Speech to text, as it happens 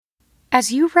As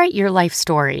you write your life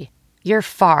story, you're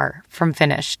far from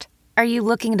finished. Are you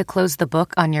looking to close the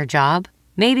book on your job?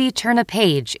 Maybe turn a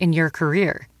page in your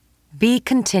career? Be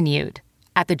continued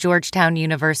at the Georgetown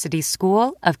University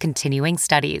School of Continuing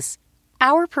Studies.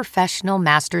 Our professional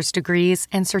master's degrees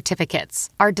and certificates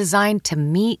are designed to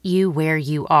meet you where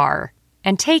you are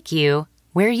and take you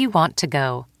where you want to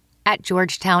go. At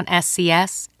Georgetown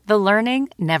SCS, the learning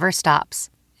never stops,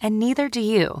 and neither do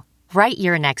you. Write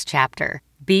your next chapter.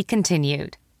 Be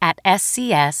continued at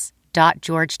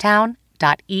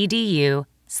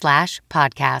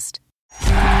scs.georgetown.edu/podcast.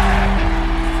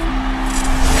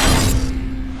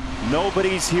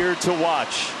 Nobody's here to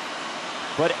watch,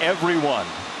 but everyone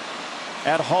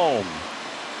at home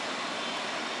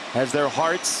has their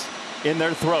hearts in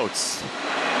their throats. On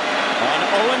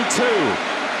 0-2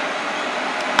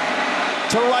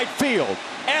 to right field,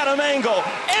 Adam Engel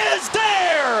is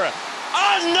there!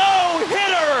 A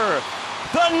no-hitter!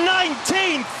 The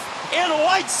 19th in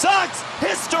White Sox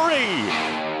history!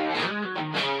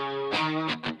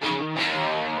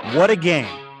 What a game.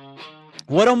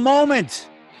 What a moment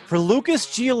for Lucas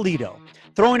Giolito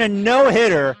throwing a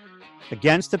no-hitter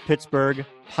against the Pittsburgh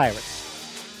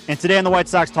Pirates. And today on the White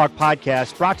Sox Talk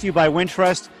podcast, brought to you by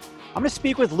Wintrust, I'm going to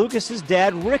speak with Lucas's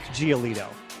dad, Rick Giolito,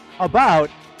 about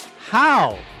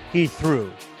how he threw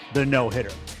the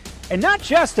no-hitter. And not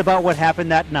just about what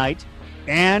happened that night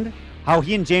and how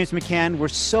he and James McCann were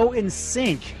so in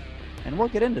sync, and we'll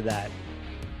get into that,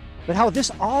 but how this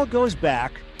all goes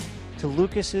back to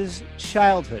Lucas's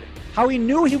childhood, how he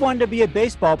knew he wanted to be a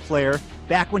baseball player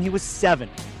back when he was 7,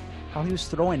 how he was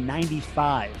throwing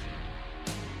 95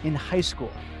 in high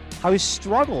school, how he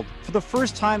struggled for the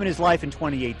first time in his life in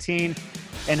 2018,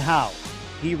 and how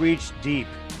he reached deep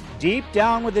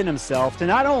down within himself to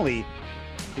not only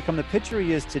become the pitcher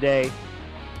he is today,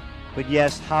 but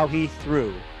yes, how he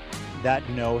threw that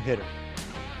no-hitter.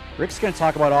 Rick's going to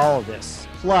talk about all of this,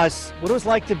 plus what it was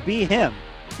like to be him,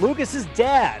 Lucas's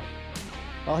dad,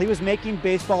 while he was making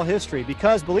baseball history.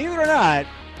 Because, believe it or not,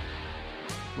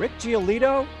 Rick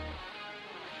Giolito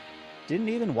didn't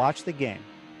even watch the game.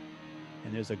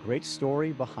 And there's a great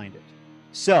story behind it.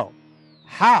 So,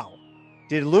 how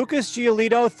did Lucas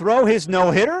Giolito throw his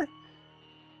no-hitter?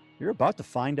 You're about to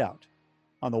find out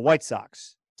on the White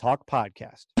Sox Talk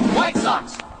podcast. White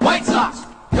Sox! White Sox!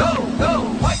 Go, go,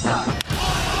 White Sox!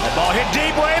 That ball hit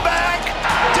deep way back!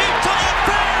 Deep to left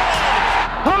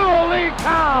field! Holy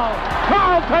cow!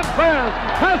 Carlton Fisk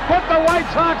has put the White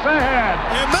Sox ahead.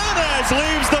 Jimenez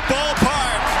leaves the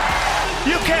ballpark.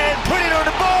 You can put it on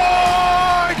the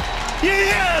board!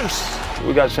 Yes!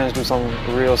 We got a chance to do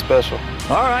something real special.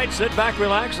 All right, sit back,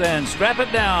 relax, and strap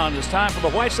it down. It's time for the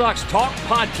White Sox Talk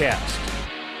podcast.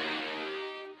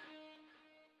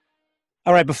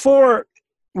 All right, before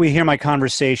we hear my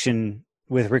conversation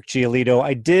with Rick Giolito,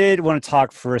 I did want to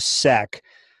talk for a sec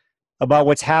about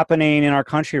what's happening in our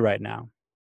country right now.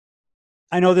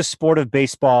 I know the sport of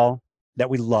baseball that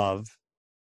we love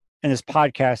and this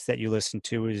podcast that you listen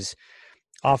to is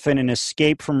often an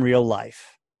escape from real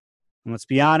life. And let's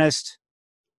be honest,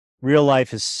 real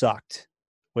life has sucked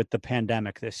with the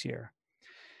pandemic this year.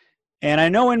 And I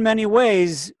know in many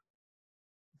ways,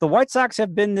 the White Sox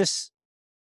have been this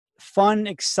fun,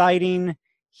 exciting,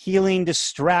 healing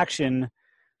distraction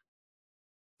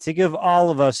to give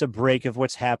all of us a break of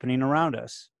what's happening around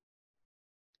us.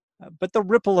 But the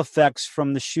ripple effects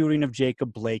from the shooting of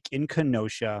Jacob Blake in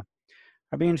Kenosha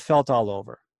are being felt all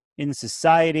over, in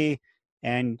society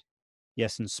and,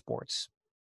 yes, in sports.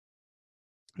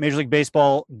 Major League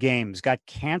Baseball games got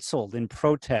canceled in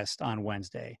protest on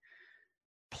Wednesday.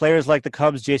 Players like the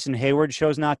Cubs' Jason Hayward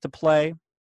chose not to play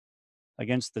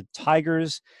against the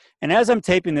Tigers. And as I'm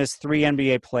taping this, 3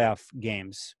 NBA playoff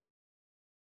games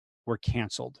were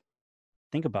canceled.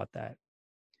 Think about that.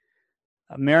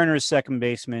 Mariners second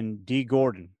baseman Dee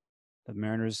Gordon, the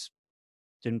Mariners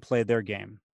didn't play their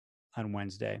game on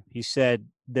Wednesday. He said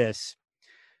this: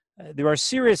 there are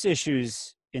serious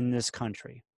issues in this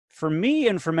country. For me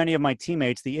and for many of my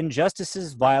teammates, the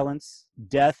injustices, violence,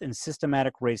 death, and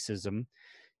systematic racism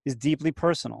is deeply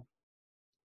personal.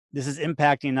 This is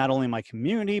impacting not only my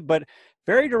community, but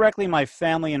very directly my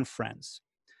family and friends.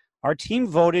 Our team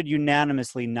voted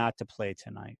unanimously not to play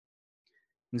tonight.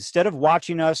 Instead of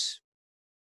watching us,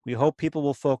 we hope people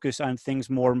will focus on things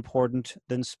more important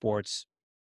than sports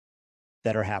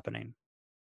that are happening.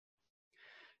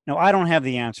 Now, I don't have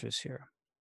the answers here.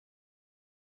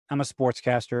 I'm a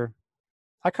sportscaster.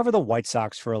 I cover the White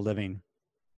Sox for a living.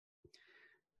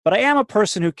 But I am a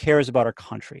person who cares about our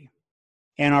country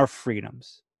and our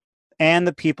freedoms and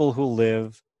the people who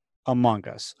live among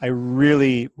us. I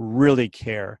really, really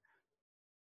care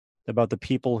about the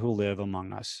people who live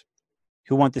among us,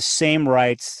 who want the same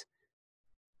rights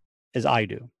as I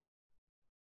do.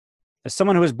 As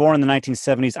someone who was born in the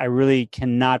 1970s, I really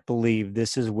cannot believe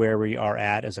this is where we are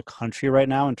at as a country right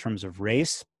now in terms of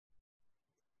race.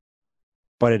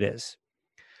 But it is.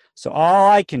 So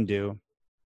all I can do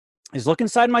is look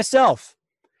inside myself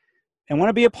and want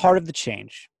to be a part of the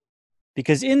change.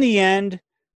 Because in the end,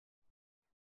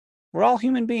 we're all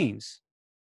human beings.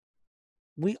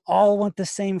 We all want the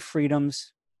same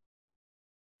freedoms.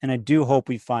 And I do hope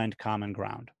we find common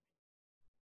ground.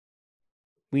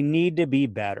 We need to be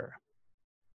better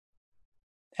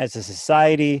as a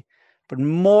society, but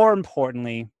more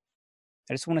importantly,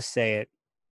 I just want to say it,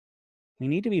 we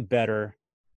need to be better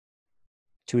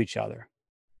to each other.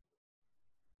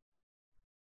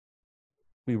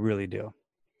 We really do.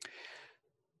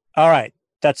 All right,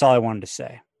 that's all I wanted to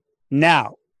say.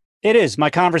 Now, it is my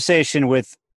conversation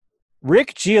with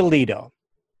Rick Giolito,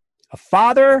 a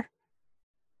father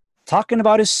talking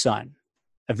about his son,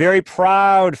 a very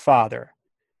proud father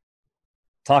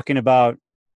talking about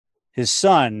his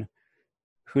son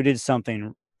who did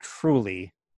something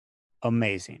truly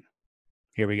amazing.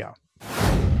 Here we go.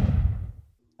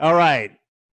 All right.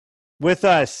 With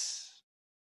us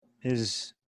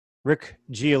is Rick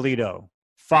Giolito,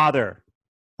 father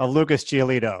of Lucas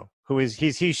Giolito, who is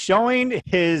he's showing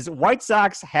his White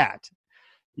Sox hat,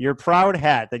 your proud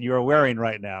hat that you are wearing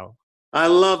right now. I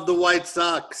love the White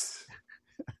Sox.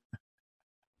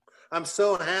 I'm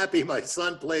so happy my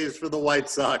son plays for the White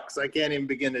Sox. I can't even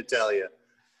begin to tell you.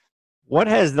 What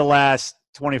has the last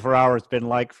 24 hours been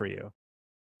like for you?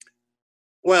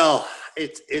 Well,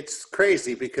 it's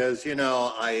crazy because, you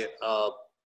know, I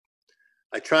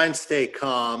try and stay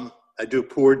calm. I do a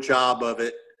poor job of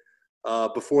it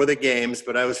before the games,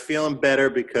 but I was feeling better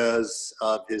because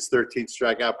of his 13th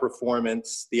strikeout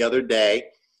performance the other day.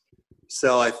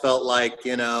 So I felt like,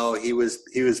 you know, he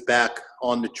was back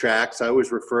on the tracks. I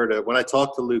always refer to, when I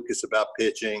talk to Lucas about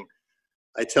pitching,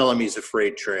 I tell him he's a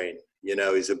freight train. You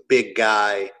know, he's a big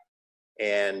guy,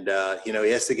 and, you know,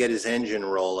 he has to get his engine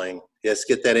rolling. He has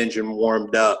to get that engine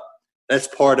warmed up. That's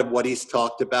part of what he's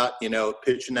talked about, you know,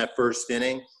 pitching that first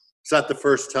inning. It's not the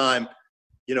first time,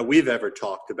 you know, we've ever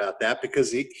talked about that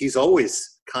because he's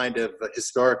always kind of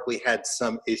historically had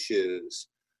some issues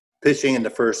pitching in the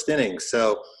first inning.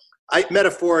 So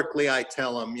metaphorically, I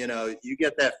tell him, you know, you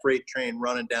get that freight train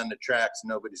running down the tracks,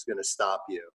 nobody's going to stop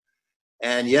you.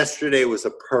 And yesterday was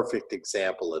a perfect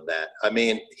example of that. I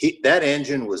mean, that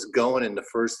engine was going in the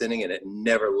first inning and it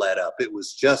never let up. It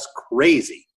was just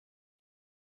crazy.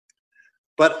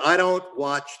 But I don't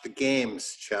watch the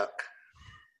games, Chuck.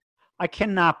 I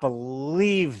cannot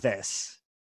believe this.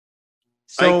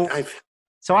 So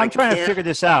I'm trying to figure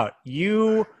this out.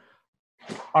 You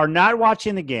are not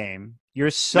watching the game.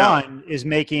 Your son is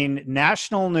making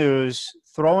national news,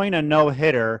 throwing a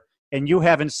no-hitter, and you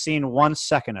haven't seen 1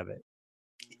 second of it.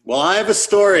 Well, I have a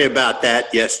story about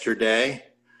that yesterday.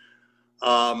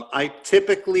 I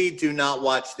typically do not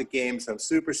watch the games. I'm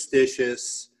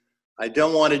superstitious. I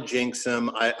don't want to jinx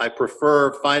them. I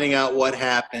prefer finding out what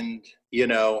happened, you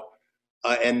know,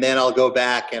 and then I'll go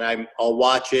back and I'll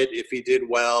watch it if he did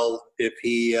well, if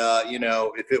he, you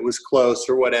know, if it was close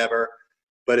or whatever.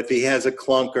 But if he has a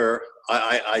clunker,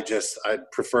 I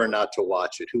prefer not to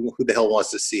watch it. Who the hell wants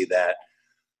to see that?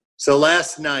 So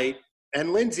last night,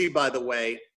 and Lindsay, by the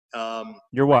way,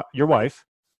 your wife,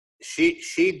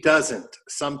 she doesn't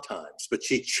sometimes, but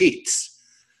she cheats.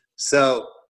 So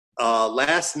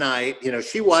last night, you know,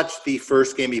 she watched the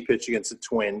first game he pitched against the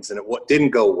Twins, and it didn't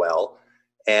go well.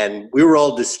 And we were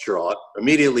all distraught.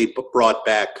 Immediately brought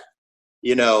back,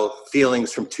 you know,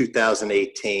 feelings from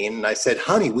 2018. And I said,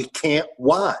 honey, we can't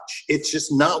watch. It's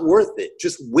just not worth it.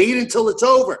 Just wait until it's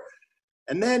over.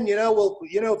 And then, you know,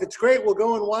 if it's great, we'll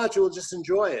go and watch it. We'll just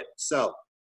enjoy it. So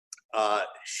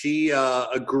she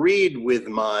agreed with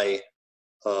my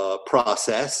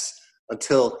process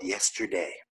until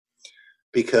yesterday,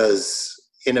 because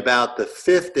in about the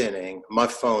fifth inning, my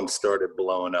phone started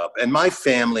blowing up. And my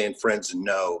family and friends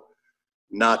know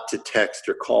not to text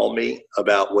or call me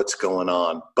about what's going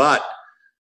on. But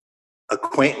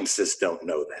acquaintances don't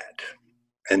know that.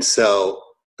 And so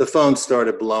the phone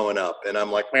started blowing up. And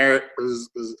I'm like,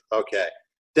 okay.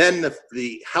 Then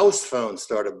the house phone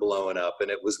started blowing up. And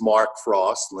it was Mark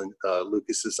Frost,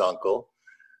 Lucas's uncle,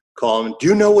 calling, do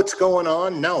you know what's going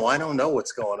on? No, I don't know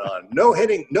what's going on. No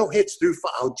hits through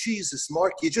five. Oh, Jesus,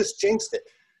 Mark, you just jinxed it.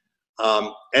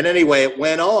 And anyway, it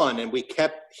went on and we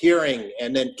kept hearing.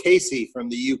 And then Casey from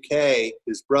the UK,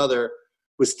 his brother,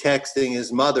 was texting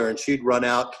his mother and she'd run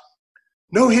out,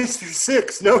 no hits through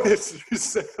six, no hits through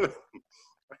seven.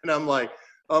 And I'm like,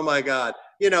 oh my God.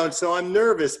 and so I'm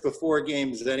nervous before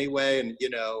games anyway. And,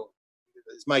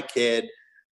 it's my kid.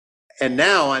 And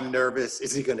now I'm nervous.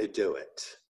 Is he going to do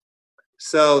it?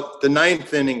 So the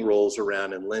 9th inning rolls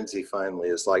around and Lindsay finally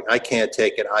is like, I can't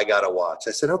take it. I got to watch.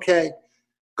 I said, okay,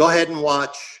 go ahead and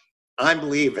watch. I'm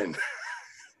leaving.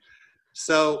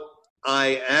 So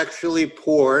I actually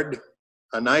poured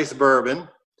a nice bourbon.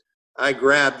 I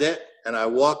grabbed it and I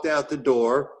walked out the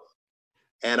door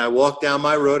and I walked down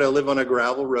my road. I live on a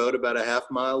gravel road about a half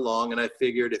mile long. And I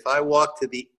figured if I walk to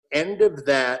the end of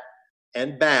that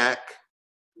and back,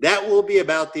 that will be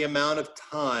about the amount of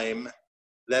time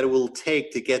that it will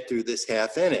take to get through this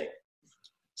half inning.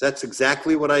 So that's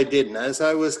exactly what I did. And as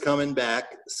I was coming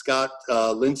back,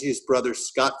 Lindsay's brother,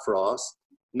 Scott Frost,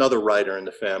 another writer in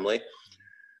the family,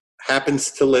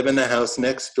 happens to live in the house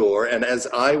next door. And as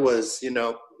I was,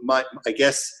 I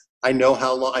guess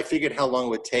I figured how long it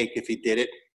would take if he did it.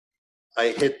 I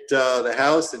hit the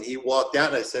house and he walked out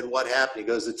and I said, what happened? He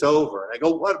goes, it's over. And I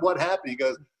go, what happened? He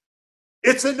goes,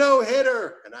 it's a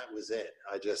no-hitter. And that was it.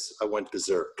 I went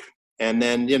berserk. And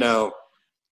then,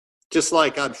 just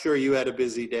like I'm sure you had a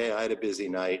busy day, I had a busy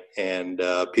night, and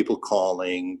people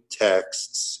calling,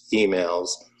 texts, emails.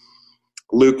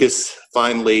 Lucas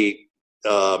finally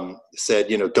said,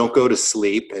 don't go to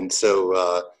sleep. And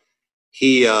so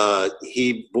he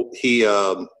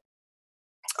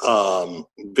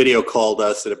video called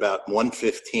us at about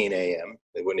 1:15 a.m.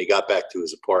 When he got back to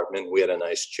his apartment. We had a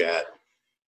nice chat.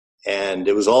 And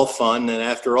it was all fun. And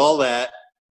after all that,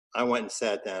 I went and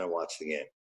sat down and watched the game.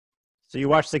 So you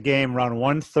watched the game around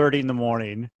 1:30 in the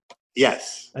morning.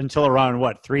 Yes. Until around,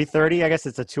 3:30? I guess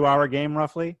it's a 2-hour game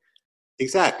roughly?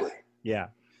 Exactly. Yeah.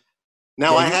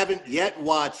 Now, I haven't yet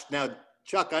watched. Now,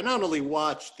 Chuck, I not only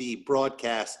watched the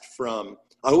broadcast I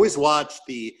always watch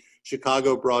the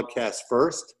Chicago broadcast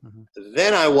first. Mm-hmm.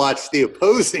 Then I watch the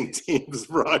opposing team's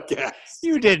broadcast.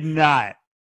 You did not.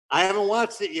 I haven't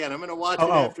watched it yet. I'm going to watch it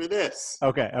after this.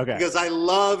 Okay. Because I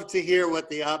love to hear what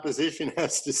the opposition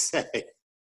has to say.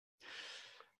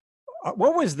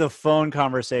 What was the phone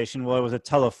conversation? Well, it was a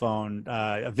telephone,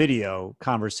 a video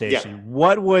conversation. Yeah.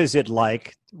 What was it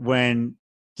like when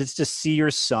just to see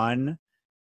your son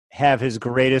have his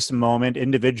greatest moment,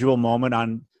 individual moment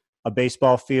on a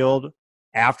baseball field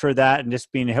after that, and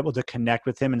just being able to connect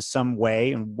with him in some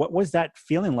way? And what was that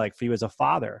feeling like for you as a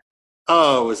father?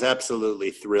 Oh, it was absolutely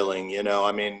thrilling.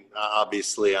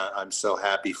 Obviously I'm so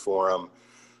happy for him.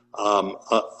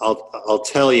 I'll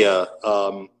tell you,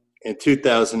 in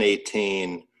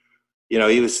 2018,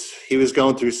 he was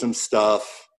going through some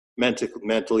stuff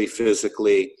mentally,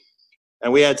 physically,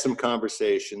 and we had some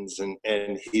conversations,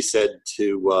 and he said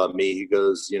to me, he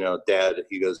goes, Dad,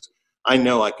 he goes, I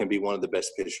know I can be one of the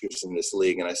best pitchers in this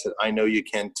league. And I said, I know you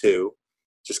can too.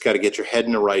 Just got to get your head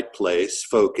in the right place,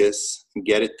 focus, and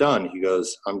get it done. He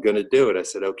goes, I'm going to do it. I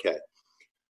said, okay.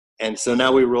 And so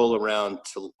now we roll around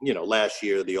to, last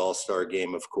year, the All-Star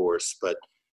game, of course. But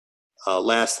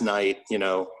last night,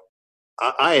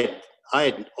 I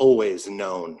had always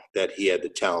known that he had the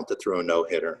talent to throw a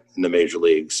no-hitter in the major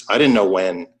leagues. I didn't know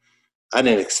when. I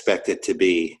didn't expect it to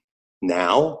be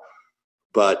now.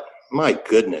 But my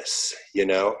goodness,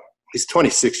 he's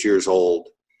 26 years old.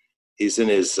 He's in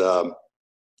his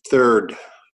third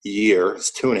year,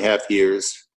 it's 2.5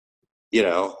 years,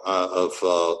 of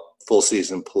full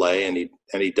season play, and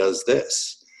he does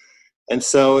this, and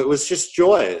so it was just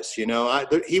joyous. He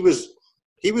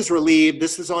was relieved.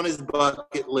 This was on his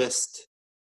bucket list.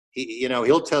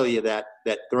 He'll tell you that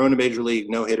throwing a major league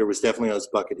no hitter was definitely on his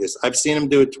bucket list. I've seen him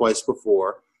do it twice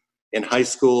before, in high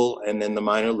school and then the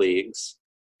minor leagues,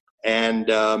 and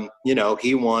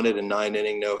he wanted a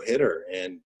 9-inning no hitter,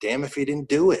 and damn if he didn't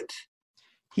do it.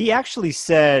 He actually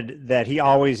said that he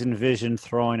always envisioned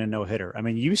throwing a no-hitter. I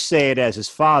mean, you say it as his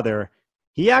father.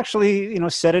 He actually,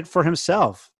 said it for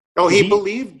himself. Oh, he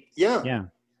believed, yeah. Yeah.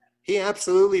 He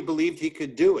absolutely believed he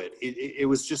could do it. It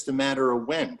was just a matter of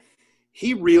when.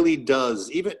 He really does.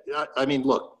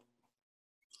 Look,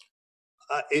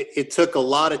 it took a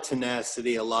lot of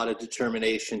tenacity, a lot of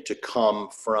determination to come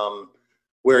from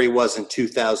where he was in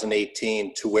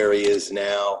 2018 to where he is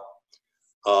now.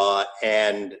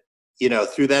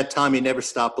 Through that time, he never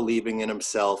stopped believing in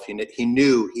himself. He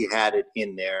knew he had it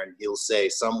in there, and he'll say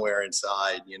somewhere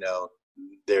inside,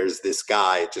 there's this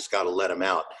guy, just got to let him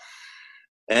out.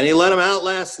 And he let him out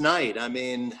last night.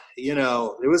 It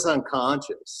was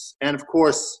unconscious. And, of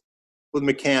course, with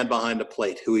McCann behind the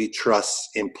plate, who he trusts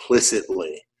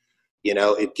implicitly,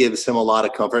 it gives him a lot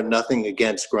of comfort. Nothing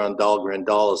against Grandal.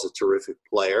 Grandal is a terrific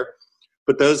player.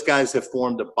 But those guys have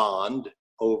formed a bond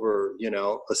over,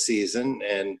 a season.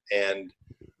 And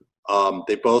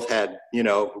They both had,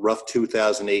 rough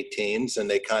 2018s, and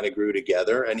they kind of grew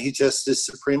together. And he just is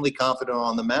supremely confident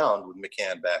on the mound with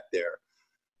McCann back there.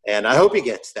 And I hope he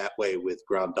gets that way with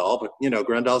Grandal. But,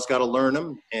 Grandal's got to learn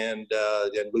him, and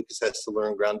Lucas has to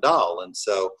learn Grandal. And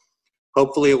so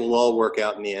hopefully it will all work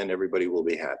out in the end. Everybody will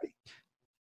be happy.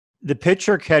 The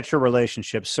pitcher-catcher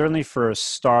relationship, certainly for a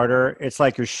starter, it's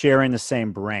like you're sharing the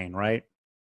same brain, right?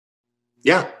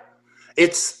 Yeah. I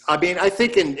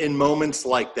think in moments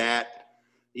like that,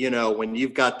 when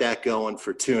you've got that going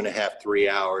for 2.5, 3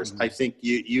 hours, I think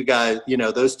you guys,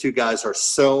 those two guys are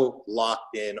so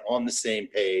locked in on the same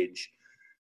page.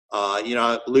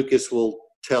 Lucas will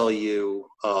tell you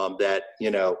that,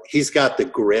 he's got the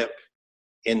grip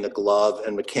in the glove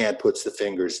and McCann puts the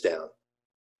fingers down.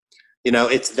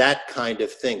 It's that kind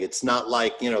of thing. It's not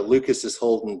like, Lucas is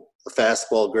holding a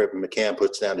fastball grip and McCann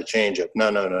puts down the changeup.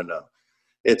 No.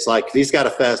 It's like he's got a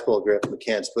fastball grip,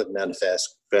 McCann's putting down the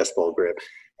fastball grip.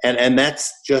 And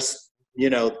that's just,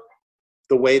 the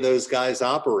way those guys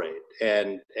operate.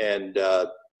 And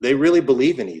they really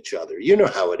believe in each other. You know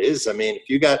how it is. I mean, if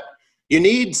you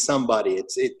need somebody.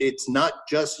 It's not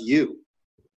just you.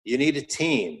 You need a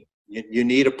team. You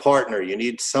need a partner. You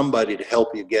need somebody to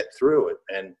help you get through it.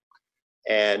 And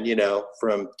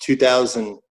from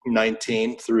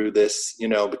 2019 through this,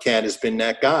 McCann has been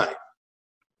that guy.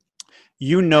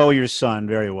 You know your son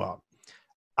very well.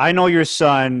 I know your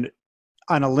son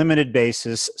on a limited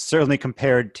basis, certainly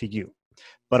compared to you.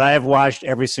 But I have watched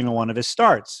every single one of his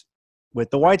starts with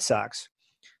the White Sox.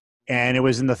 And it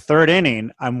was in the third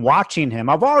inning. I'm watching him.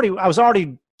 I was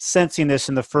already sensing this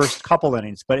in the first couple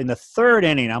innings. But in the third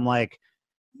inning, I'm like,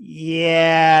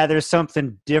 yeah, there's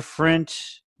something different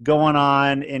going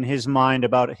on in his mind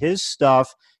about his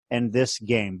stuff and this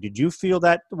game. Did you feel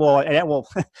that? Well,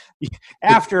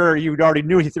 after you already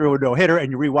knew he threw a no-hitter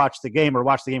and you rewatched the game or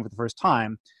watched the game for the first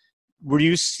time, were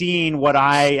you seeing what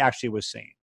I actually was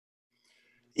seeing?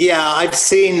 Yeah, I've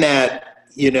seen that,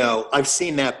 I've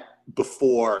seen that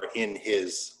before in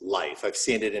his life. I've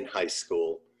seen it in high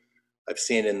school. I've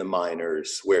seen it in the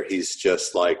minors where he's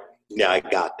just like, yeah, I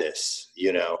got this,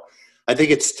 I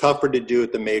think it's tougher to do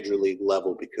at the major league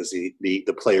level because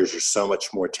the players are so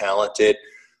much more talented.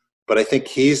 But I think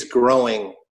he's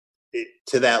growing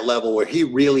to that level where he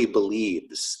really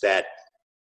believes that,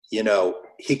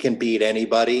 he can beat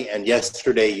anybody. And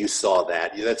yesterday you saw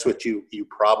that. That's what you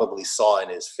probably saw in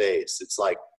his face. It's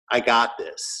like, I got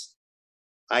this.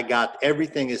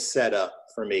 Everything is set up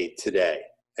for me today.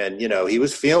 And, he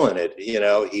was feeling it.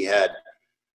 He had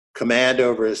command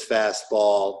over his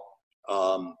fastball,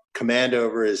 command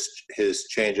over his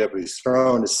changeup. He was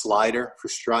throwing his slider for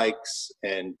strikes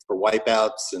and for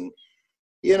wipeouts. And,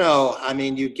 you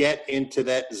get into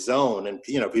that zone and,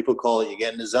 people call it you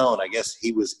get in the zone. I guess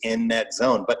he was in that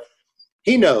zone. But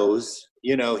he knows,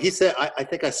 he said, I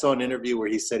think I saw an interview where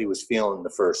he said he was feeling the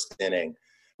first inning.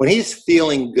 When he's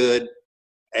feeling good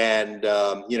and,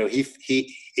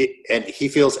 he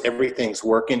feels everything's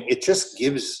working, it just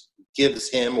gives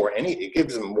him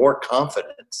more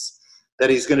confidence that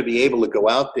he's going to be able to go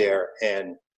out there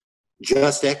and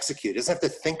just execute. He doesn't have to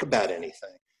think about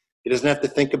anything. He doesn't have to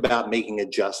think about making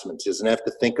adjustments. He doesn't have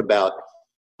to think about,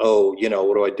 what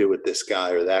do I do with this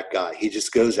guy or that guy? He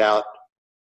just goes out,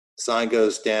 sign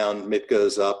goes down, mitt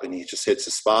goes up, and he just hits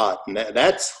a spot. And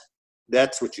that's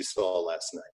what you saw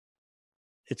last night.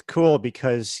 It's cool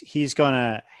because he's going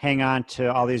to hang on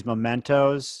to all these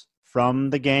mementos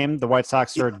from the game. The White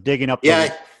Sox are digging up.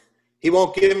 Yeah, he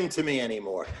won't give them to me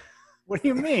anymore. What do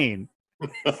you mean?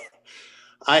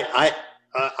 I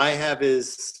have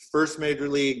his first major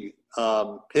league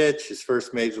pitch, his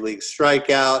first major league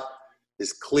strikeout,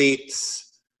 his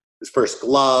cleats, his first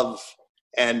glove,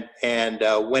 and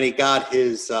when he got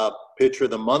his Pitcher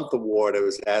of the Month award, I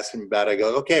was asking him about it. I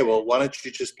go, okay, well, why don't you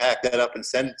just pack that up and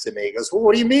send it to me? He goes, well,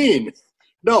 what do you mean?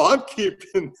 No, I'm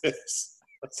keeping this.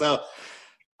 So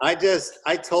I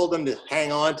told him to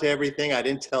hang on to everything. I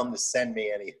didn't tell him to send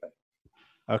me anything.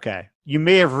 Okay. You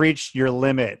may have reached your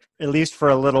limit, at least for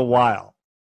a little while.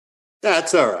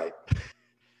 That's all right.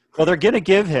 Well, they're going to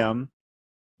give him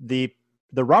the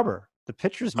rubber, the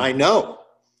pitcher's money.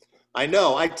 I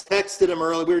know. I texted him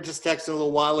earlier. We were just texting a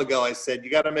little while ago. I said,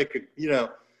 you got to make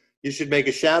you should make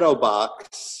a shadow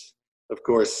box. Of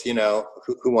course, who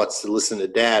wants to listen to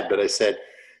Dad? But I said,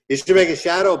 you should make a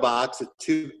shadow box with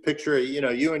picture,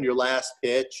 you and your last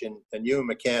pitch and you and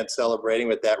McCann celebrating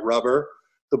with that rubber,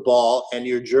 the ball, and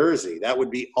your jersey. That would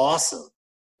be awesome.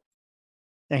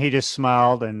 And he just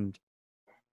smiled and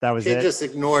that was it. He just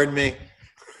ignored me.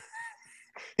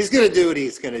 He's going to do what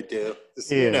he's going to do.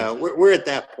 We're at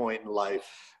that point in life.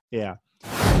 Yeah.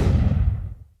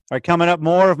 All right, coming up,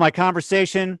 more of my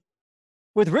conversation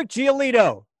with Rick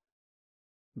Giolito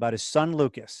about his son,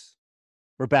 Lucas.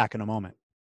 We're back in a moment.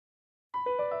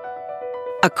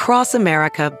 Across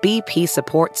America, BP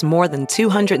supports more than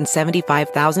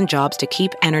 275,000 jobs to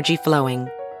keep energy flowing.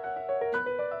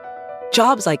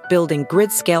 Jobs like building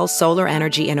grid-scale solar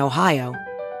energy in Ohio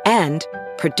and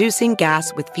producing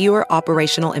gas with fewer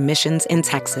operational emissions in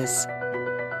Texas.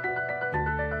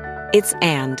 It's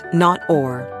and, not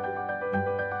or.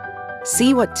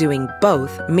 See what doing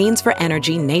both means for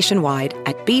energy nationwide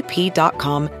at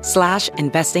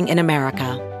bp.com/investing in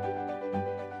America.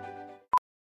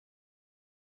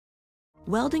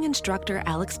 Welding instructor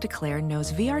Alex DeClaire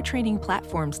knows VR training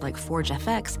platforms like Forge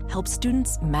FX help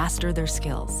students master their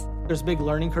skills. There's a big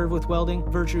learning curve with welding.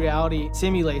 Virtual reality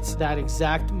simulates that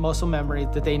exact muscle memory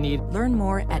that they need. Learn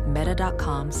more at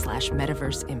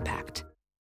meta.com/metaverseimpact.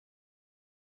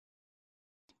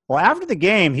 Well, after the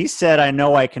game, he said, "I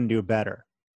know I can do better."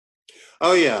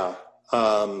 Oh yeah.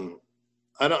 I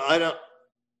don't,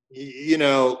 you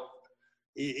know,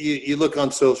 you look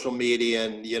on social media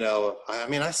and, you know, I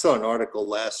mean, I saw an article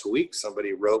last week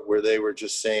somebody wrote where they were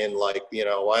just saying like, you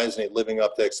know, why isn't he living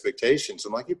up to expectations?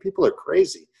 I'm like, you people are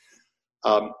crazy.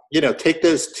 You know, take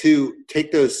those two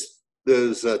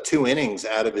innings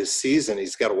out of his season.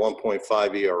 He's got a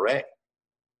 1.5 ERA.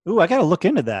 Ooh, I got to look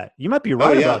into that. You might be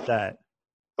right about that.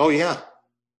 Oh yeah.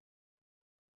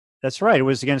 That's right. It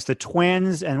was against the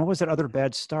Twins, and what was that other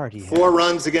bad start he had? 4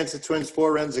 runs against the Twins,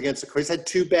 4 runs against the Twins. He's had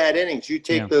 2 bad innings. You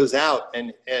take those out,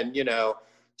 and you know,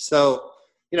 so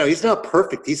you know he's not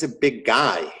perfect. He's a big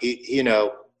guy.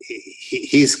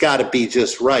 He's got to be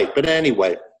just right. But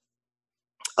anyway,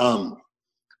 I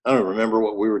don't remember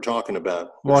what we were talking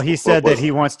about. Well, he said that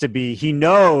he wants to be. He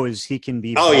knows he can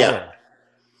be. Oh better. yeah.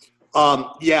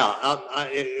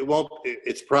 It won't.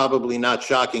 It's probably not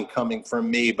shocking coming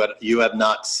from me, but you have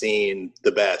not seen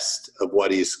the best of what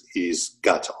he's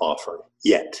got to offer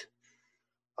yet.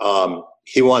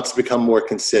 He wants to become more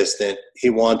consistent. He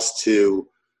wants to,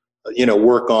 you know,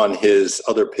 work on his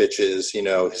other pitches. You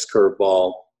know, his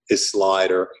curveball, his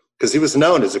slider, because he was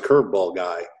known as a curveball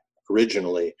guy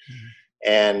originally,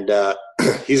 and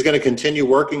he's going to continue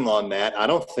working on that. I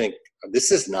don't think this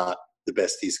is not the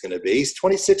best he's going to be. He's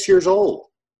 26 years old.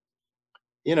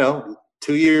 You know,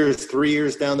 2 years, 3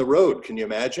 years down the road. Can you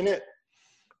imagine it?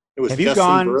 It was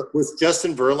was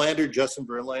Justin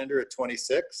Verlander at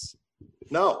 26?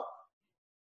 No.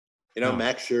 You know,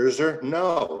 Max Scherzer?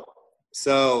 No.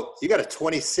 So you got a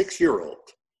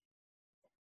 26-year-old.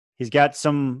 He's got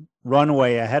some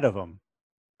runway ahead of him.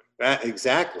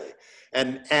 Exactly.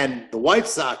 And the White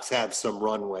Sox have some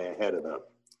runway ahead of them.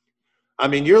 I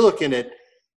mean, you're looking at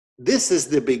this is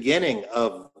the beginning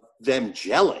of them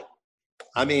gelling.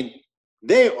 I mean,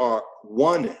 they are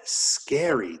one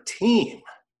scary team.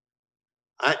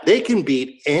 They can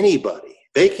beat anybody.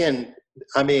 They can,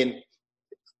 I mean,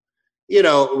 you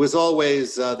know, it was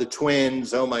always the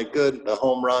Twins, oh my goodness, the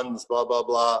home runs, blah, blah,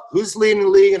 blah. Who's leading the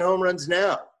league in home runs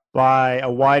now? By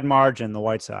a wide margin, the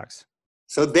White Sox.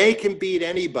 So they can beat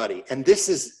anybody. And this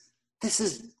is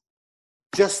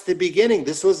just the beginning.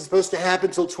 This wasn't supposed to happen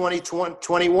until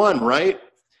 2021, right?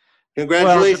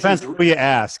 Congratulations. Well, it depends who you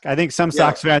ask. I think some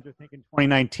Sox fans are thinking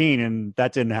 2019, and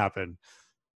that didn't happen.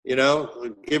 You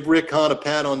know, give Rick Hahn a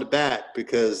pat on the back,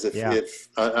 because if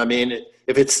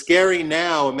it's scary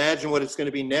now, imagine what it's going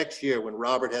to be next year when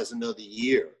Robert has another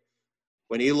year,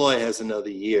 when Eloy has another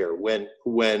year, when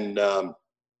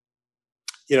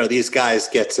you know, these guys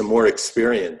get some more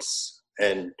experience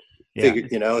and figure,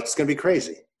 you know, it's going to be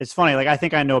crazy. It's funny. Like, I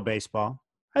think I know baseball.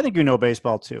 I think you know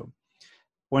baseball too.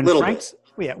 When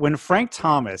Frank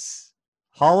Thomas,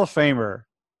 Hall of Famer,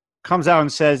 comes out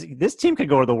and says this team could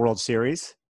go to the World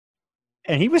Series,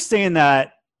 and he was saying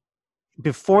that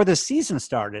before the season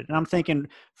started, and I'm thinking,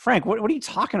 Frank, what are you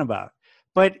talking about?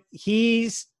 But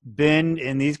he's been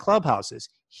in these clubhouses.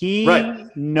 He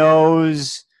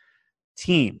knows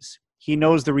teams. He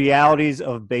knows the realities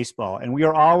of baseball, and we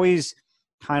are always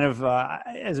kind of,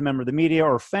 as a member of the media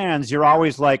or fans, you're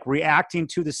always like reacting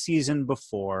to the season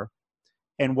before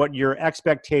and what your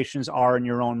expectations are in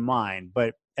your own mind.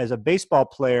 But as a baseball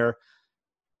player,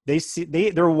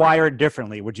 they're wired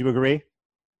differently. Would you agree?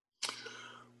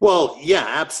 Well, yeah,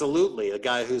 absolutely. A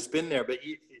guy who's been there, but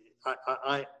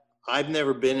I've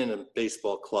never been in a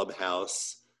baseball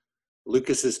clubhouse.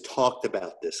 Lucas has talked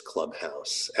about this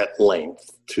clubhouse at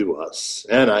length to us,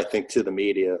 and I think to the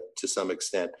media to some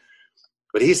extent.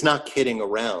 But he's not kidding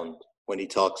around when he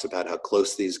talks about how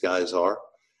close these guys are.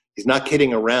 He's not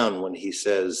kidding around when he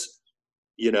says,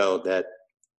 you know, that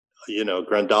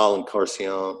Grandal and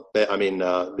Carcion,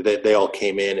 they all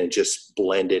came in and just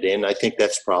blended in. I think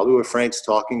that's probably what Frank's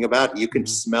talking about. You can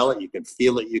smell it, you can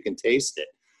feel it, you can taste it.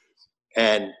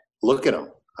 And look at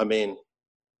them. I mean,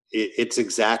 it's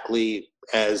exactly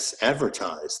as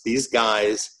advertised. These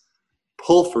guys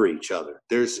pull for each other.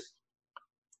 There's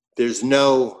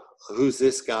no, who's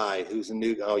this guy? Who's a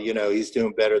new guy? Oh, he's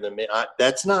doing better than me.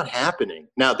 That's not happening.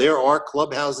 Now, there are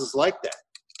clubhouses like that.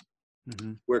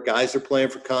 Mm-hmm. Where guys are playing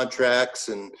for contracts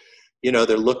and,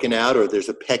 they're looking out, or there's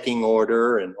a pecking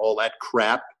order and all that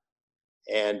crap.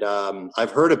 And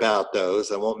I've heard about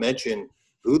those. I won't mention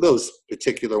who those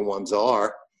particular ones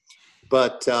are,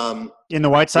 but in the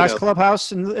White Sox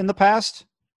clubhouse in the past?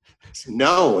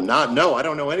 No, I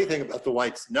don't know anything about the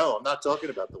Whites. No, I'm not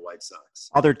talking about the White Sox.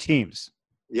 Other teams.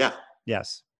 Yeah.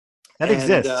 Yes. That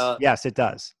exists. Yes, it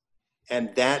does.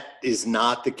 And that is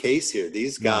not the case here.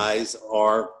 These guys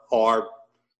are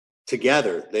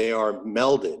together. They are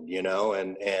melded,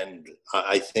 and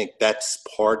I think that's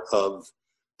part of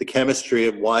the chemistry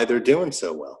of why they're doing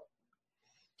so well.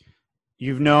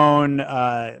 You've known,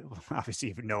 obviously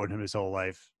you've known him his whole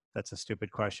life. That's a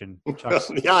stupid question.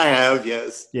 Yeah, I have.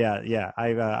 Yes. Yeah.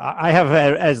 I have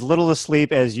as little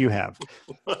sleep as you have.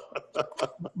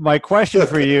 My question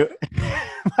for you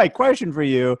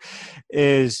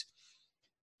is,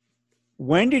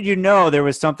 when did you know there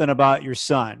was something about your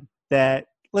son that,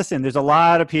 listen, there's a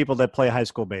lot of people that play high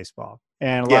school baseball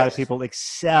and a lot of people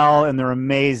excel and they're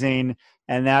amazing,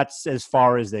 and that's as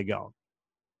far as they go.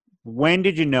 When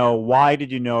did you know, why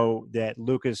did you know that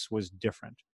Lucas was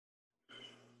different?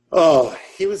 Oh, when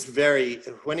he was very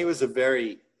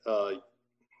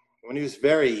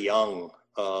young,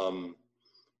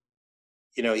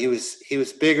 he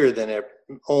was bigger than,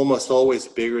 almost always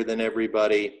bigger than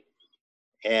everybody.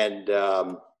 And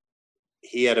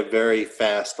he had a very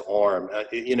fast arm.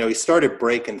 He started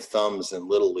breaking thumbs in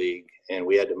Little League, and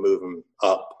we had to move him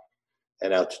up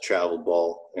and out to travel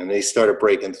ball. And they started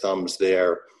breaking thumbs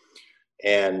there.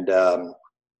 And,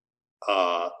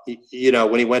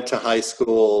 when he went to high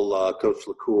school, Coach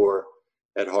LaCour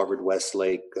at Harvard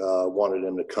Westlake wanted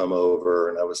him to come over.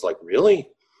 And I was like, really?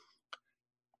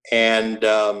 And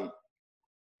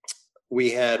we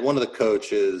had one of the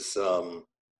coaches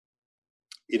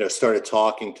started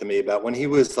talking to me about when he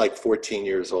was like 14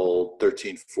 years old,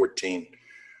 13, 14,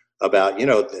 about,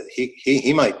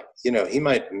 he might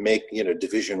make,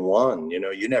 Division I,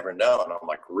 you never know. And I'm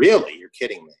like, really? You're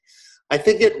kidding me. I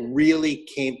think it really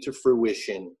came to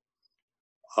fruition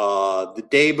the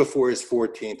day before his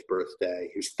 14th birthday.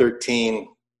 He was 13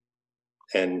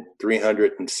 and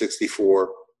 364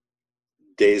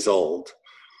 days old,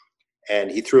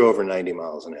 and he threw over 90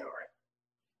 miles an hour.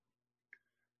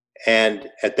 And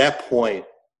at that point,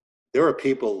 there were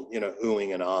people,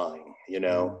 oohing and ahhing,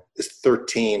 This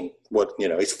 13,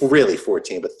 he's really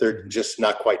 14, but just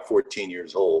not quite 14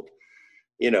 years old,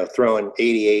 throwing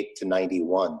 88 to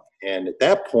 91. And at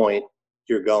that point,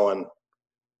 you're going,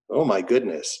 oh my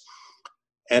goodness.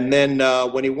 And then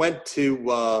when he went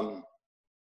to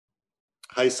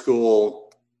high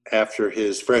school after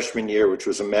his freshman year, which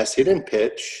was a mess, he didn't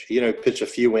pitch. He pitched a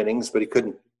few innings, but he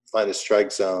couldn't find the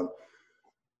strike zone.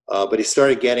 But he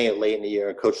started getting it late in the year,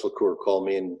 and Coach LaCour called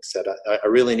me and said, I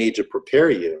really need to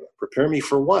prepare you. Prepare me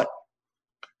for what?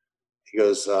 He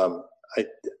goes,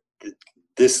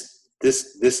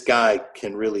 this guy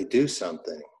can really do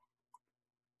something.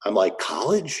 I'm like,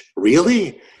 college?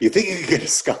 Really? You think you could get a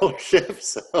scholarship?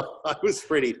 So I was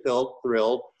pretty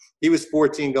thrilled. He was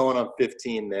 14 going on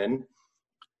 15 then.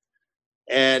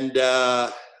 And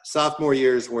sophomore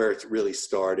year is where it really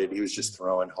started. He was just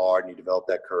throwing hard, and he developed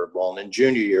that curveball. And then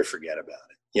junior year, forget about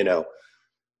it.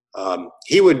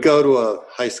 He would go to a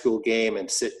high school game and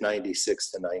sit 96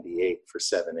 to 98 for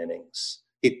 7 innings.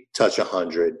 He'd touch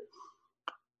 100.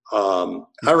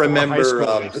 I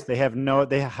remember they have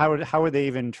how would they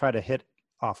even try to hit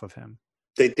off of him?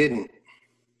 They didn't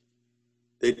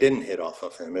hit off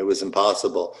of him. It was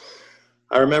impossible.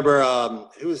 I remember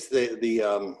who was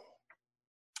the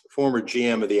former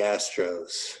GM of the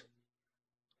Astros?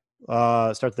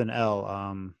 Starts with an L.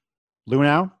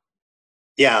 Luhnow?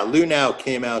 Yeah, Luhnow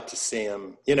came out to see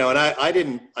him. And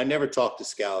I never talked to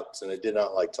scouts, and I did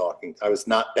not like talking. I was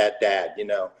not that dad,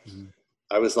 Mm-hmm.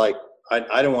 I was like,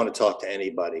 I don't want to talk to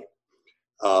anybody.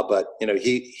 But,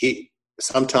 he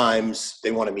sometimes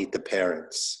they want to meet the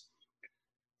parents.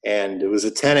 And it was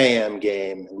a 10 a.m.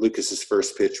 game. Lucas's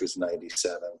first pitch was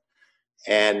 97.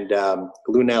 And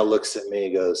Luhnow looks at me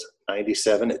and goes,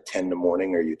 97 at 10 in the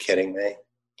morning? Are you kidding me?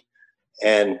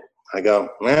 And I go,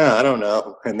 nah, I don't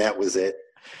know. And that was it.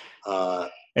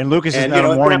 And Lucas is not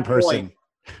a morning person.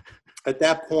 at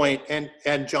that point, and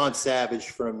John Savage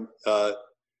from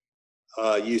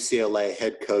UCLA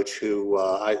head coach, who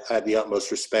I had the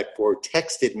utmost respect for,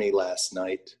 texted me last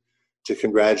night to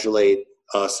congratulate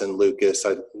us and Lucas.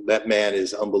 That man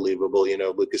is unbelievable. You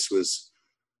know, Lucas was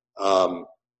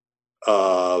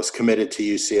committed to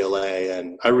UCLA,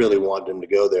 and I really wanted him to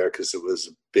go there because it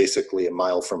was basically a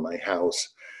mile from my house.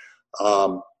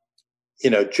 You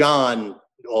know, John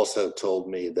also told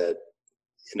me that,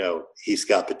 you know, he's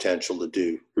got potential to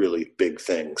do really big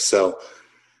things. So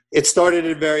it started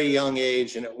at a very young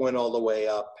age and it went all the way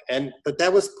up. But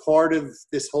that was part of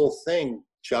this whole thing,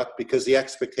 Chuck, because the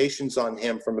expectations on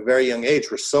him from a very young age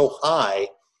were so high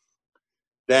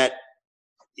that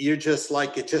you're just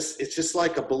like, it's just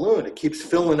like a balloon. It keeps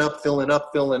filling up.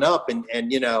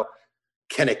 And, you know,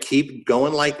 can it keep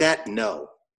going like that? No,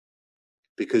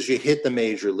 because you hit the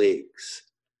major leagues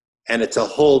and it's a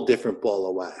whole different ball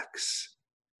of wax.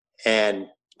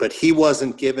 But he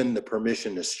wasn't given the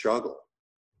permission to struggle.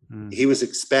 He was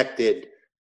expected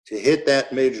to hit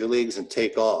that major leagues and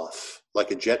take off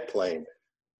like a jet plane.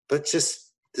 But it's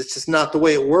just not the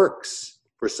way it works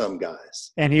for some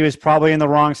guys. And he was probably in the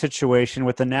wrong situation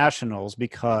with the Nationals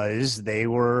because they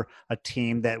were a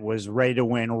team that was ready to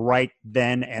win right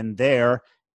then and there.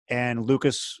 And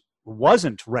Lucas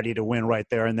wasn't ready to win right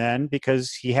there and then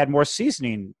because he had more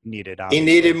seasoning needed.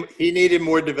 Obviously. He needed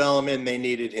more development. They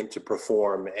needed him to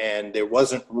perform, and there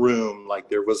wasn't room like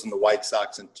there was in the White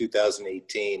Sox in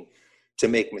 2018 to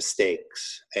make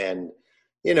mistakes. And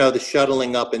you know, the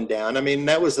shuttling up and down. I mean,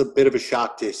 that was a bit of a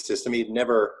shock to his system. He had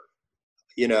never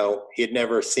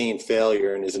seen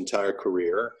failure in his entire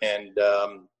career, and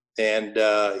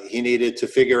he needed to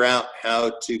figure out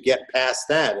how to get past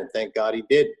that. And thank God he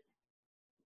did.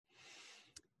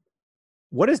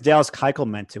 What has Dallas Keuchel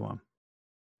meant to him?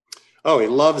 Oh, he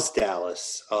loves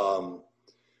Dallas.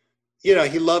 You know,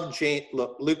 he loved Jane.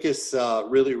 Look, Lucas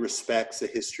really respects the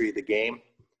history of the game.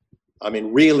 I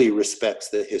mean, really respects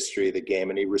the history of the game,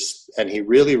 and he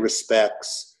really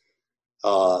respects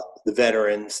the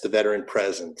veterans, the veteran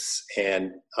presence.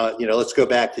 And you know, let's go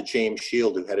back to James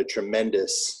Shield, who had a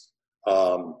tremendous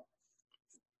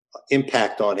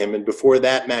impact on him. And before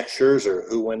that, Max Scherzer,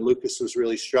 who, when Lucas was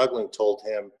really struggling, told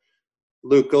him,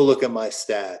 "Luke, go look at my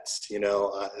stats. You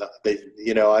know,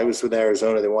 I was with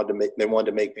Arizona. They wanted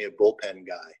to make me a bullpen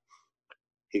guy."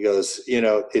 He goes,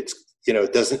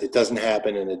 it doesn't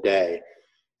happen in a day.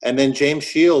 And then James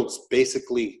Shields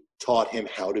basically taught him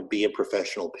how to be a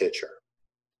professional pitcher.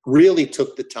 Really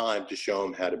took the time to show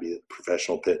him how to be a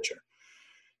professional pitcher.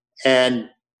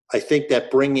 And I think that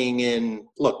bringing in,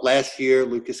 look, last year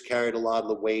Lucas carried a lot of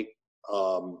the weight,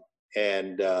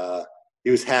 and he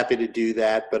was happy to do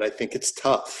that, but I think it's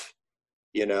tough,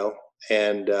 you know.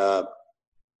 And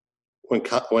when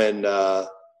Keuchel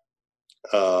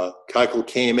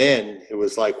came in, it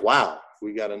was like, wow,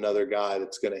 we got another guy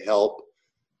that's going to help,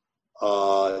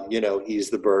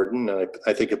 ease the burden. And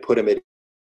I think it put him at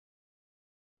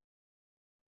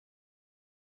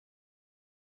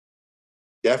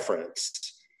deference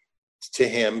to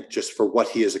him just for what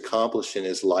he has accomplished in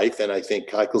his life. And I think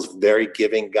Keuchel's a very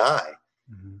giving guy.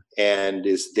 And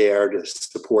is there to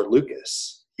support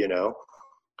Lucas, you know.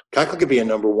 Keuchel could be a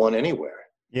number one anywhere.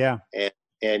 Yeah.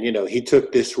 And you know, he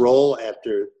took this role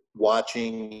after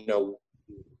watching, you know,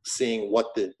 seeing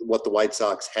what the White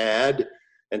Sox had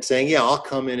and saying, yeah, I'll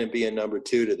come in and be a number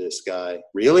two to this guy.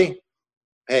 Really?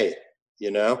 Hey,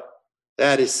 you know,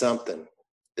 that is something.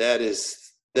 That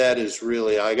is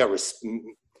really, I got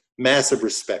massive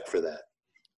respect for that.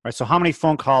 All right. So how many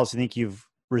phone calls do you think you've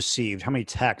received? How many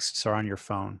texts are on your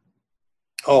phone?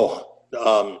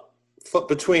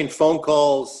 Between phone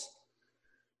calls,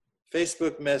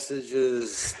 Facebook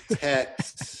messages,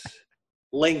 texts,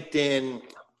 LinkedIn,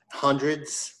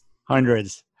 hundreds.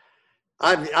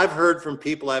 I've heard from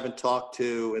people I haven't talked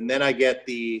to, and then I get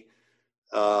the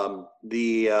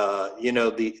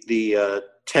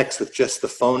text with just the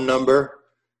phone number.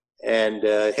 And,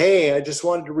 hey, I just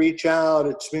wanted to reach out.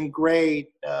 It's been great.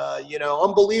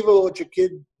 Unbelievable what your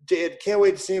kid did. Can't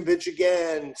wait to see him pitch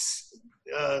again.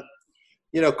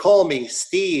 Call me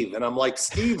Steve. And I'm like,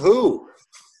 Steve who?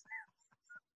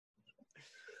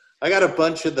 I got a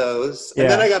bunch of those. And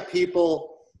then I got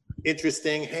people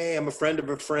interesting. Hey, I'm a friend of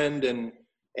a friend. And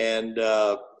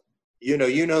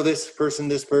this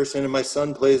person, and my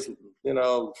son plays,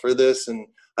 for this. And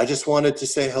I just wanted to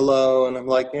say hello. And I'm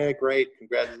like, yeah, great.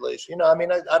 Congratulations.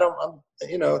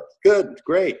 Good,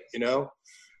 great.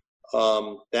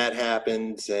 That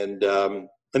happens. And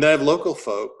then I have local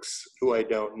folks who I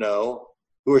don't know,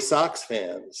 who are Sox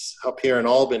fans up here in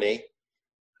Albany,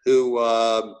 who,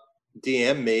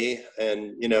 DM me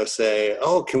and, say,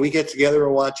 oh, can we get together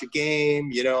and watch a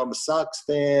game? I'm a Sox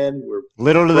fan. We're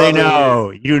Little do they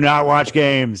know, you do not watch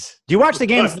games. Do you watch the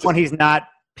games when he's not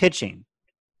pitching?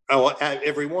 I watch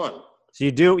every one. So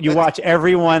you watch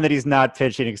every one that he's not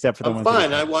pitching except for the ones.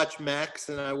 Fine. I watch Max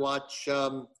and I watch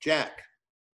Jack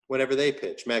whenever they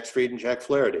pitch. Max Fried and Jack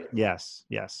Flaherty. Yes.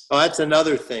 Oh, that's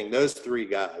another thing. Those three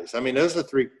guys. I mean, those are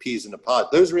three peas in a pod.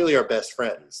 Those really are best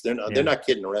friends. They're not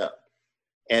kidding around.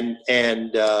 And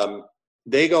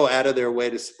they go out of their way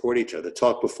to support each other.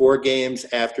 Talk before games,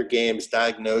 after games,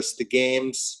 diagnose the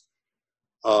games,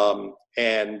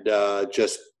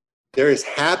 just they're as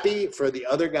happy for the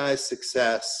other guy's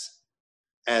success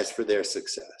as for their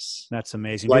success. That's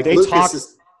amazing. Like Do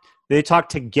they talk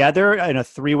together in a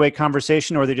three-way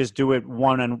conversation, or they just do it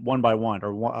one by one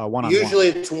or one-on-one? Usually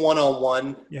it's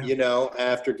one-on-one,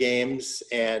 after games,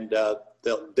 and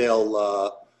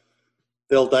they'll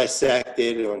dissect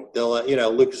it, and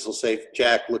they'll, Lucas will say,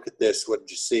 Jack, look at this. What did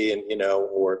you see? And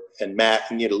Matt,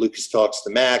 and Lucas talks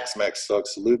to Max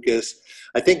talks to Lucas.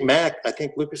 I think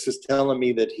Lucas was telling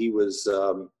me that he was,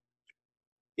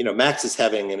 Max is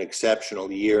having an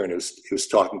exceptional year, and he was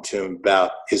talking to him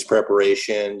about his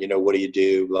preparation, what do you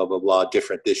do, blah, blah, blah,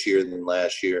 different this year than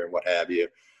last year and what have you.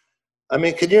 I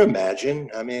mean, can you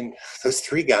imagine? I mean, those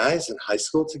three guys in high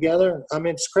school together, I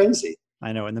mean, it's crazy.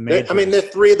 I know. In the majors. They're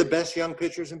three of the best young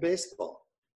pitchers in baseball.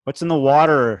 What's in the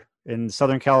water in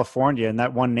Southern California in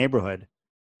that one neighborhood?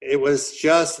 It was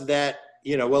just that,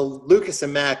 Lucas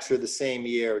and Max are the same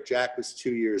year. Jack was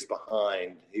 2 years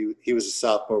behind. He was a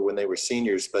sophomore when they were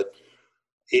seniors, but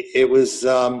it was,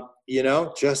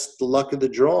 just the luck of the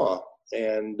draw.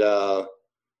 And, a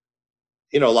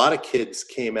lot of kids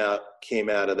came out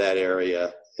of that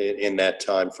area in that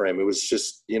time frame. It was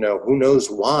just, who knows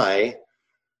why,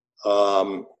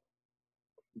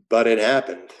 but it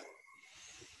happened.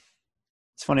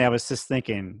 It's funny. I was just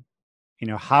thinking,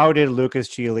 how did Lucas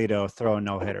Giolito throw a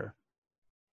no-hitter?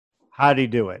 How did he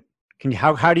do it?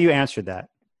 How do you answer that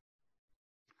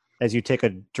as you take a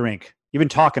drink? You've been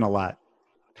talking a lot,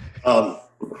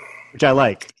 which I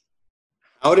like.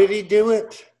 How did he do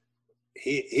it?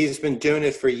 He's been doing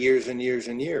it for years and years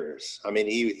and years. I mean,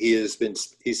 he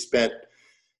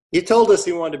told us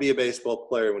he wanted to be a baseball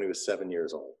player when he was 7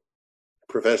 years old,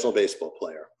 professional baseball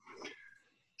player.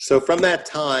 So from that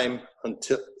time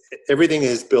until everything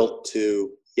is built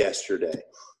to yesterday.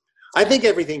 I think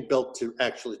everything built to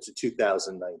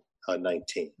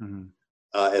 2019,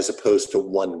 as opposed to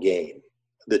one game.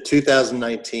 The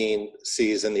 2019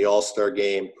 season, the All-Star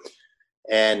game,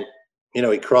 and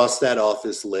he crossed that off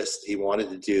his list. He wanted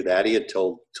to do that. He had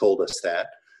told us that.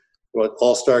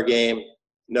 All-Star game,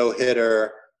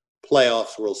 no-hitter,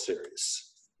 playoffs, World Series.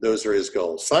 Those are his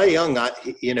goals. Cy Young,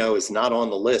 is not on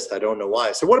the list. I don't know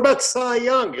why. So what about Cy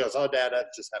Young? He goes, oh, Dad, that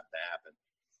just happened to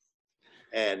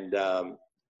happen.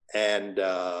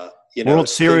 World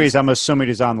Series, I'm assuming,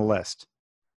 is on the list.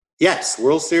 Yes,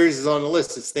 World Series is on the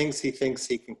list. It's things he thinks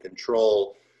he can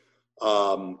control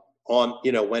when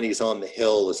he's on the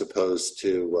hill, as opposed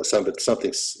to something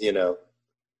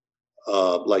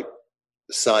like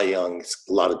Cy Young.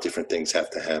 A lot of different things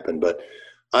have to happen, but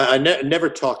I never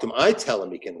talk to him. I tell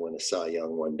him he can win a Cy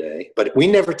Young one day, but we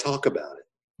never talk about it.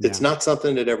 Yeah. It's not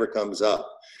something that ever comes up,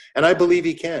 and I believe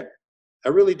he can. I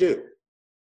really do.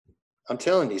 I'm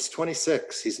telling you, he's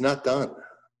 26. He's not done.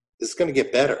 This is going to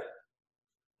get better.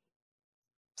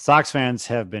 Sox fans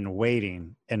have been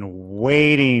waiting and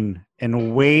waiting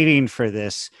and waiting for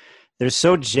this. They're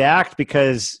so jacked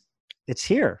because it's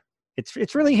here.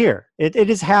 It's really here. It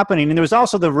is happening. And there was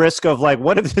also the risk of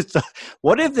what if this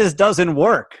doesn't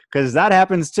work? Because that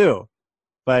happens too.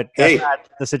 But that's not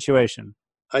the situation.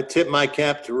 I tip my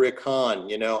cap to Rick Hahn.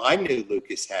 I knew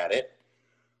Lucas had it.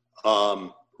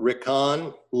 Rick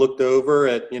Hahn looked over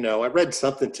at, I read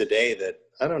something today that,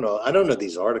 I don't know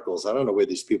these articles. I don't know where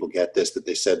these people get this, but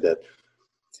they said that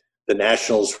the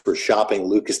Nationals were shopping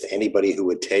Lucas to anybody who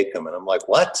would take him. And I'm like,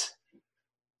 what?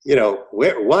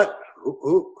 Where, what?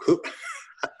 Who?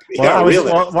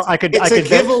 It's a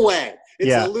giveaway.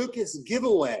 It's a Lucas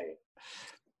giveaway.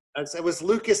 It was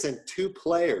Lucas and two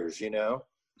players,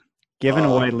 Giving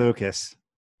away Lucas.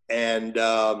 And,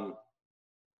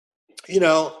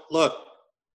 look,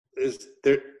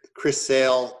 Chris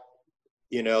Sale,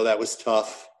 that was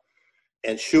tough.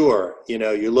 And sure,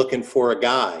 you're looking for a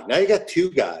guy. Now you got two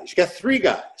guys. You got three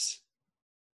guys.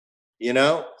 You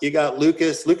got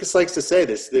Lucas. Lucas likes to say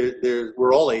this.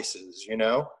 We're all aces,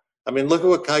 I mean, look at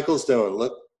what Keuchel's doing.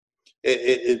 Look,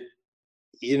 it's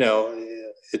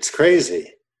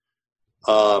crazy.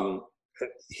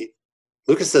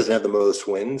 Lucas doesn't have the most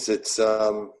wins. It's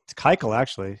Keuchel,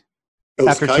 actually.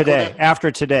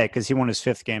 After today, because he won his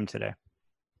 5th game today.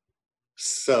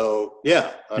 So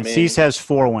yeah, I mean, Cease has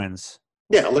 4 wins.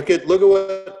 Yeah, look at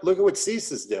what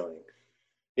Cease is doing.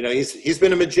 You know, he's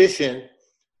been a magician.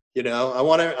 You know,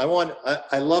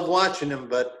 I love watching him,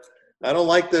 but I don't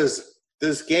like those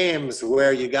games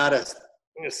where you gotta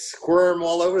squirm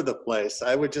all over the place.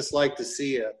 I would just like to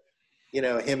see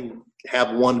him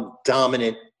have one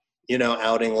dominant,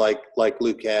 outing like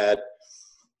Luke had.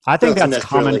 I think that's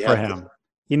common for him.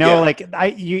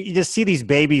 You just see these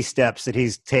baby steps that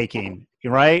he's taking,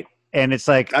 right? And it's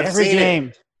like every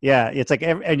game. Yeah, it's like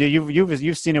and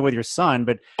you've seen it with your son,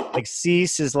 but like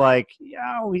Cease is like,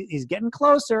 he's getting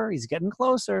closer. He's getting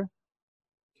closer.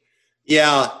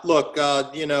 Yeah, look,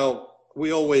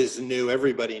 we always knew,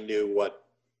 everybody knew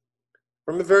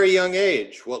from a very young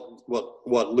age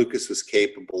what Lucas was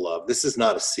capable of. This is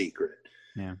not a secret.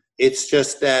 Yeah, it's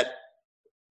just that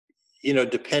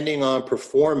depending on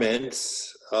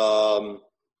performance,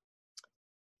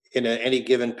 in any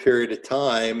given period of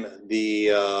time,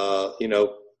 the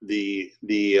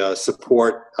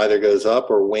support either goes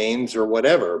up or wanes or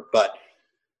whatever. But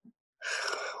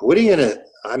what are you gonna?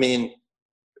 I mean,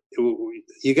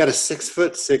 you got a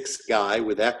 6'6" guy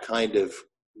with that kind of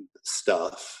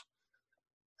stuff.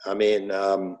 I mean,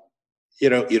 you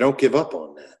don't give up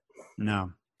on that.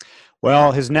 No.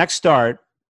 Well, his next start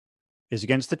is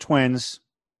against the Twins,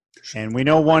 and I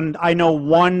know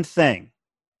one thing: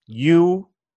 you,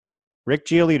 Rick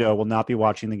Giolito, will not be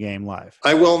watching the game live.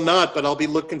 I will not, but I'll be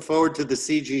looking forward to the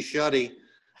CG Shuddy.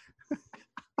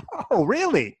 Oh,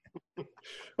 really?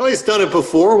 Well, he's done it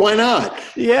before. Why not?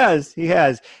 Yes, he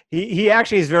has. He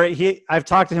actually is I've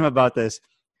talked to him about this.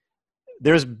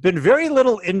 There's been very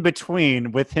little in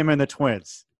between with him and the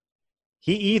Twins.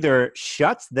 He either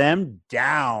shuts them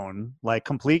down, like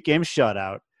complete game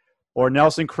shutout, or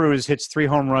Nelson Cruz hits 3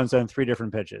 home runs on 3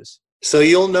 different pitches. So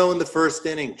you'll know in the first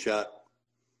inning, Chuck.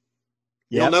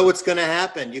 Yep. You'll know what's going to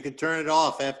happen. You can turn it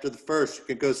off after the first. You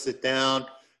can go sit down,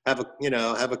 have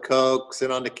a Coke,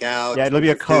 sit on the couch. Yeah, it'll be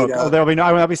a Coke.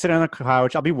 I'll be sitting on the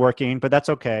couch. I'll be working, but that's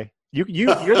okay.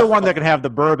 You're the one that can have the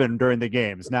bourbon during the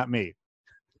games, not me.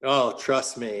 Oh,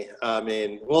 trust me. I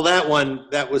mean, well, that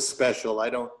was special. I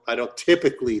don't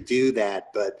typically do that,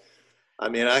 but I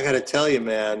mean, I got to tell you,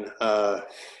 man,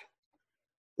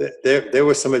 there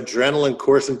was some adrenaline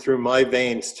coursing through my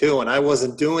veins too, and I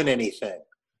wasn't doing anything.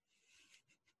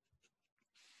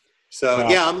 So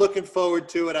yeah, I'm looking forward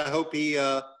to it. I hope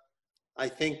I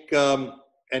think,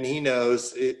 and he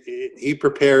knows he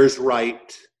prepares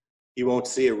right. You won't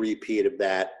see a repeat of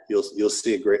that. You'll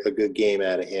see a good game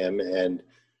out of him, and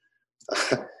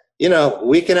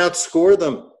we can outscore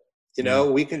them.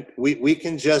 We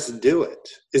can just do it.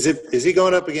 Is he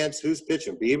going up against, who's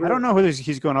pitching? Bieber? I don't know who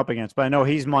he's going up against, but I know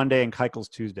he's Monday and Keuchel's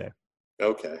Tuesday.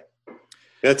 Okay,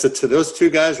 those 2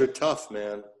 guys are tough,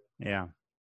 man. Yeah.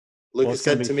 Lucas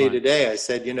said to me today, I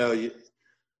said,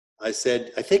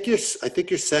 I think you're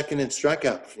second in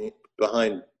strikeout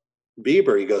behind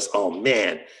Bieber. He goes, oh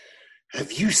man,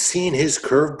 have you seen his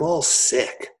curveball?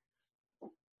 Sick.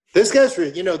 These guys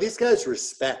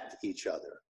respect each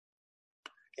other.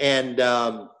 And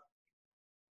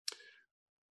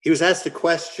he was asked a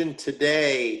question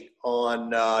today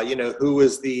on,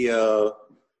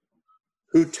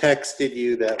 who texted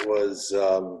you that was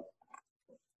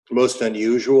most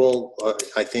unusual.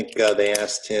 I think they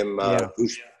asked him who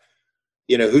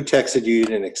texted you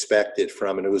didn't expect it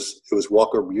from, and it was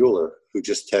Walker Buehler who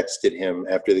just texted him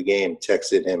after the game.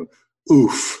 Texted him,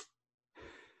 "Oof."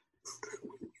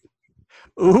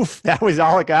 Oof. That was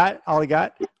all he got.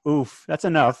 Oof. That's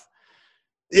enough.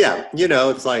 Yeah,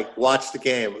 it's like, watch the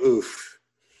game. Oof.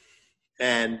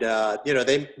 And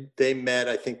they met.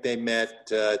 I think they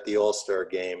met at the All-Star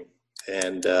game.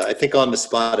 And I think on the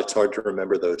spot, it's hard to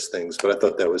remember those things, but I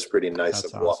thought that was pretty nice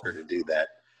of Walker to do that,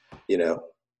 Well,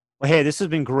 hey, this has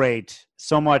been great.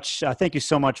 So much. Thank you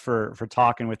so much for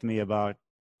talking with me about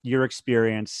your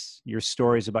experience, your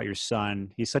stories about your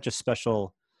son. He's such a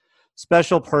special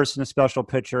person, a special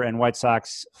pitcher, and White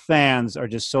Sox fans are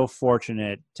just so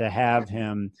fortunate to have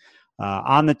him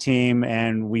on the team.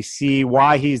 And we see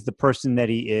why he's the person that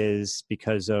he is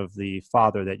because of the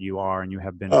father that you are and you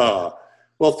have been.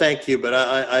 Well, thank you, but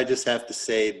I just have to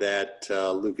say that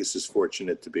Lucas is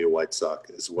fortunate to be a White Sox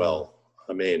as well.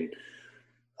 I mean,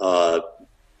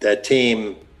 that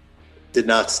team did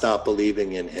not stop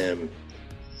believing in him,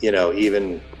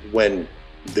 even when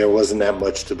there wasn't that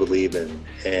much to believe in.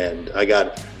 And I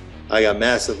got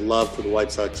massive love for the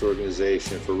White Sox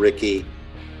organization, for Ricky,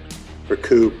 for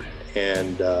Coop,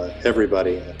 and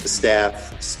everybody, the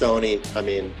staff, Stoney. I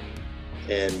mean,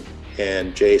 and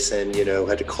and Jason,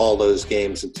 had to call those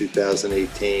games in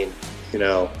 2018.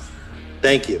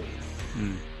 Thank you.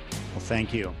 Well,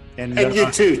 thank you. And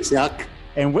you too, Chuck.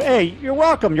 And hey, you're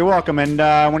welcome. You're welcome. And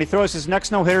when he throws his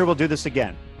next no-hitter, we'll do this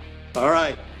again. All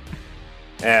right.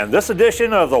 And this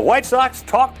edition of the White Sox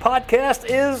Talk Podcast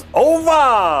is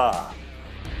over.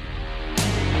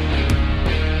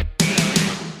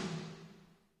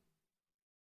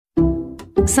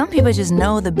 Some people just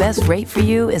know the best rate for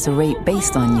you is a rate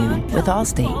based on you with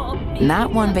Allstate.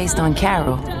 Not one based on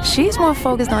Carol. She's more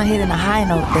focused on hitting a high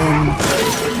note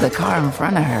than the car in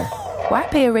front of her. Why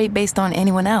pay a rate based on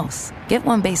anyone else? Get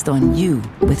one based on you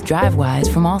with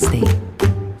DriveWise from Allstate.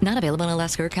 Not available in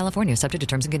Alaska or California, subject to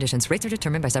terms and conditions. Rates are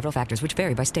determined by several factors, which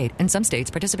vary by state. In some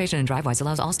states, participation in DriveWise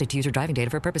allows Allstate to use your driving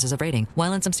data for purposes of rating.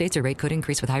 While in some states, your rate could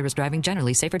increase with high-risk driving.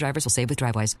 Generally, safer drivers will save with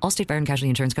DriveWise. Allstate Fire and Casualty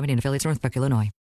Insurance Company and affiliates, Northbrook, Illinois.